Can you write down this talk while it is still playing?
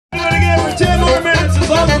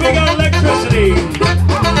We got electricity. 1,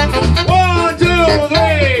 2, 3.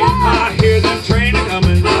 I hear the train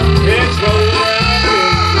coming. It's rolling around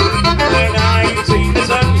here. And I ain't seen the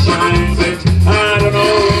sunshine since I don't know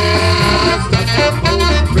when. That's the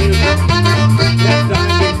whole prison. That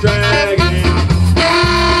time is dragging.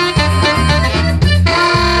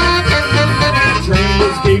 That train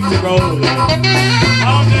just keeps rolling.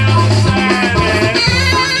 On down the side.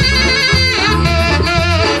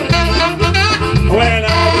 When I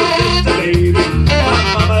was just a baby, my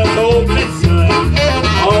mama told me, son,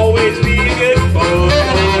 always be a good boy,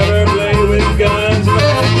 never play with guns. But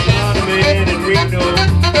I got a man in Reno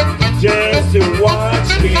just to watch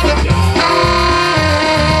me die.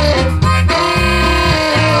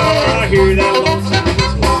 I hear that lonesome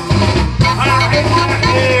whistle. I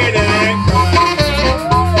hear that cry.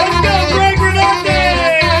 Let's go, Greg Renate!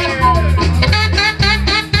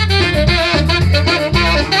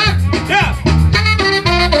 Yeah!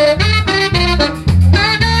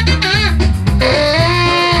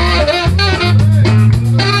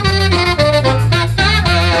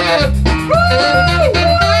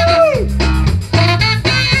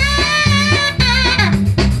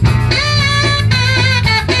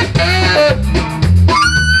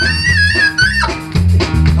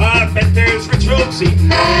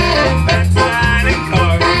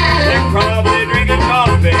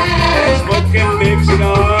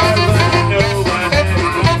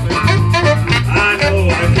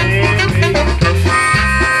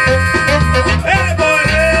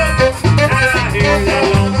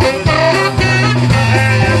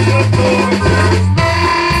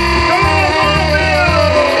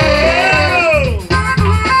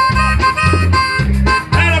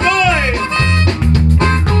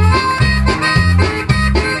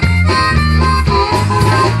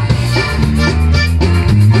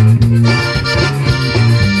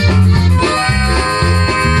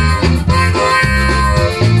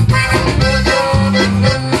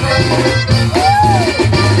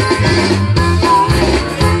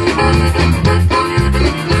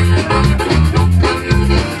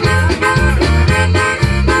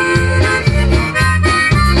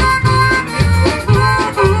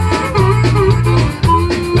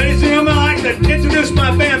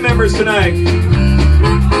 Tonight.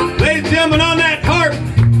 Ladies and gentlemen, on that harp,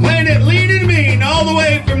 playing it lean and mean, all the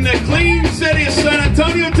way from the clean city of San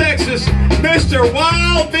Antonio, Texas, Mr.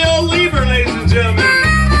 Wild Bill Lever, ladies and gentlemen.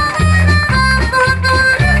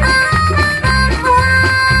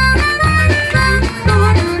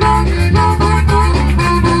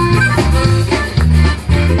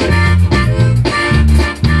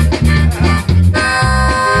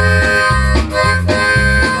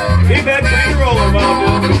 Keep that train rolling,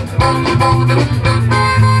 Wild Bill.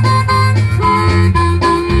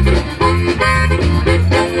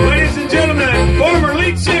 Ladies and gentlemen, former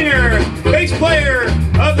lead singer, bass player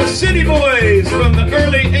of the City Boys from the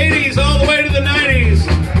early 80s all the way to the 90s,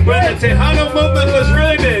 when the Tejano movement was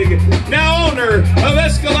really big. Now owner of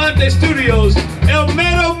Escalante Studios, El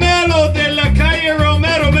Mero Mero de la Calle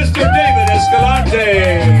Romero, Mr. David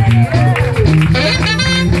Escalante.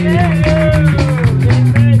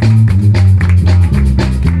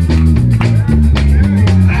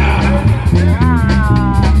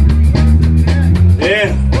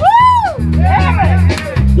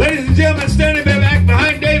 Standing back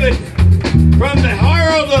behind David from the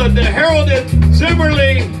heralded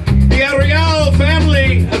Zimmerly, the Ariel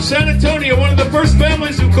family of San Antonio, one of the first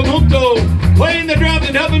families of Conjunto, playing the drums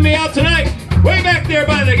and helping me out tonight. Way back there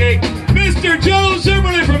by the gate, Mr. Joe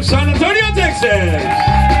Zimmerly from San Antonio, Texas.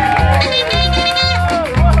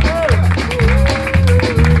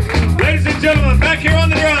 Ladies and gentlemen, back here on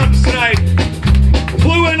the drums tonight,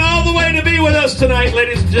 flew in all the way to be with us tonight,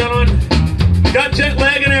 ladies and gentlemen. Got jet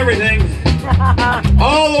lag and everything.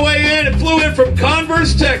 All the way in, it flew in from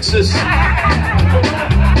Converse, Texas.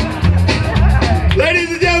 Ladies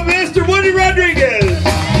and gentlemen, Mr. Woody Rodriguez.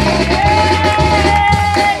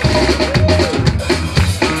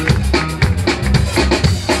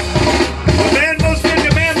 A man most in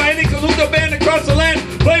demand by any Conjunto band across the land,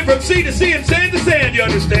 playing from sea to sea and sand to sand, you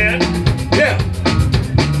understand? Yeah.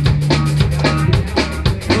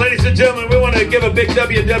 Ladies and gentlemen, we want to give a big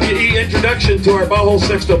WWE introduction to our Bajo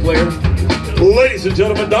Sexto player. Ladies and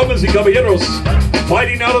gentlemen, damas y caballeros,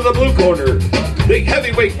 fighting out of the blue corner, the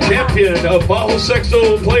heavyweight champion of Bajo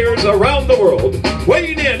Sexto players around the world,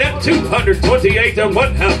 weighing in at 228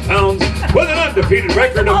 1/2 pounds, with an undefeated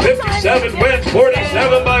record of 57 wins,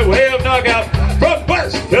 47 by way of knockout, from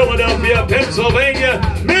West Philadelphia, Pennsylvania,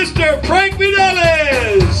 Mr. Frank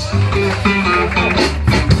Vidales.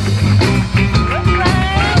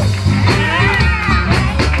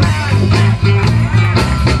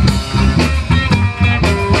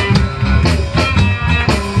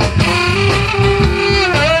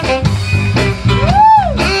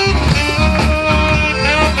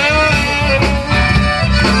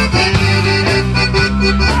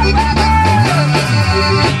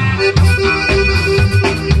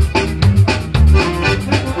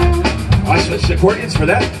 for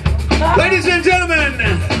that. Ladies and gentlemen,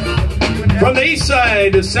 from the east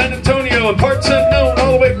side of San Antonio and parts unknown,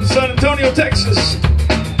 all the way from San Antonio, Texas,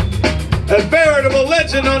 a veritable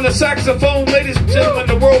legend on the saxophone, ladies and gentlemen,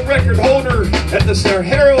 the world record holder at the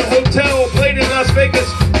Sahara Hotel, played in Las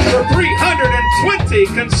Vegas for 320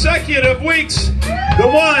 consecutive weeks. The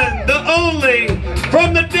one, the only,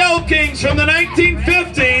 from the Del Kings from the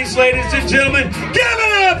 1950s, ladies and gentlemen, give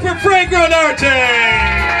it up for Frank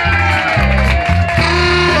Rodarte!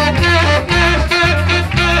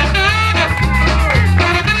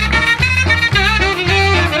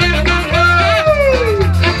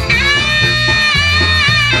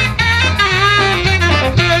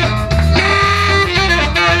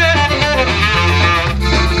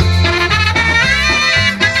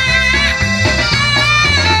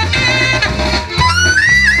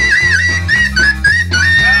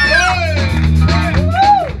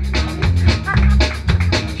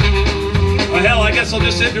 I'll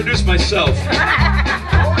just introduce myself.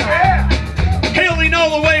 Hailing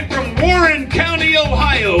all the way from Warren County,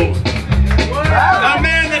 Ohio. A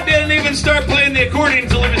man that didn't even start playing the accordion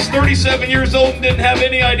until he was 37 years old and didn't have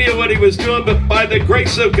any idea what he was doing, but by the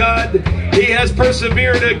grace of God, he has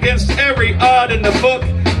persevered against every odd in the book.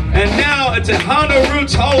 And now it's a Honda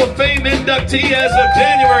Roots Hall of Fame inductee as of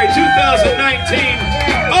January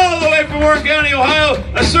 2019. All the way from Warren County, Ohio,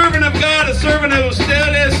 a servant of God, a servant of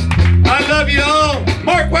ustedes. I love you all.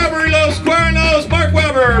 Mark Weber y los Cuernos. Mark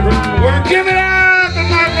Weber. We're giving it up to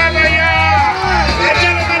Mark Weber, yeah.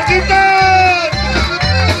 Échale, Marquitos.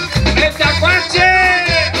 El Tacuache.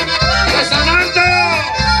 Resonando.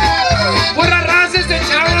 Pura raza este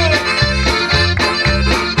chavo.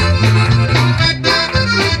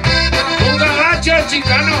 Un gabacho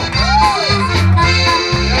chicano.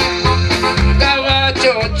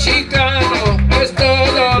 Gabacho chicano. Es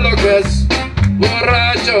todo lo que es.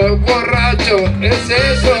 Borracho, borracho, es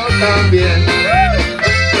eso también.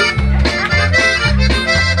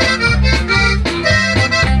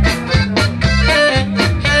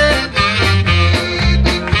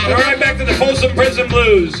 All right, back to the Folsom Prison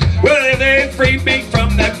Blues. Well, if they freed me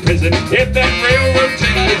from that prison, if that railroad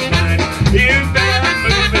train is mine, you better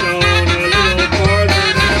move it on a little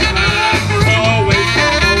farther than mine. Always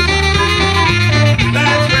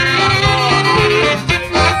that's where I want to stay.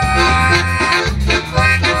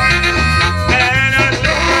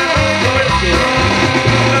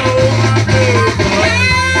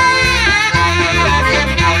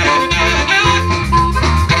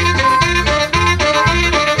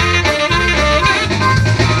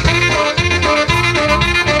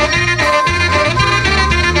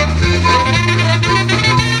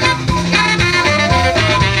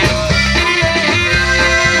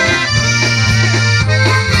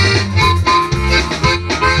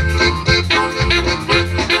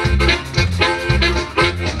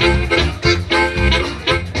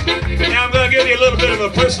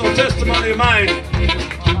 Personal testimony of mine,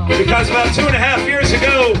 because about 2.5 years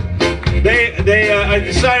ago, I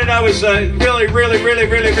decided I was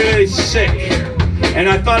really sick, and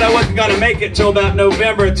I thought I wasn't going to make it till about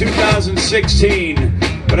November of 2016.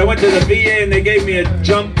 But I went to the VA and they gave me a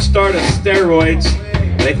jump start of steroids.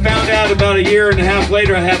 They found out about 1.5 years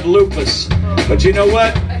later I have lupus. But you know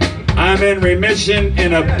what? I'm in remission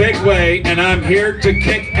in a big way, and I'm here to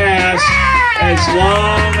kick ass as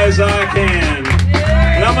long as I can.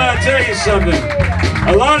 And I'm going to tell you something.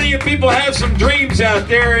 A lot of you people have some dreams out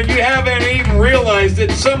there and you haven't even realized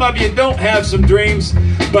it. Some of you don't have some dreams,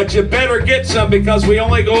 but you better get some, because we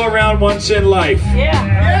only go around once in life.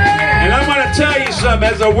 Yeah. And I'm going to tell you something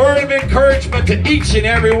as a word of encouragement to each and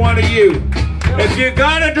every one of you. If you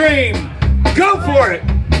got a dream, go for it,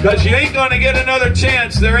 because you ain't going to get another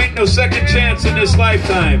chance. There ain't no second chance in this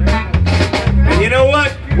lifetime. And you know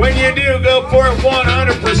what? When you do, go for it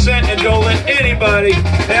 100% and don't let anybody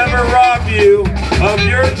ever rob you of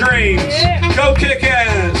your dreams. Go kick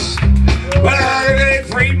ass. Well, they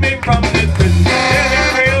freed me from this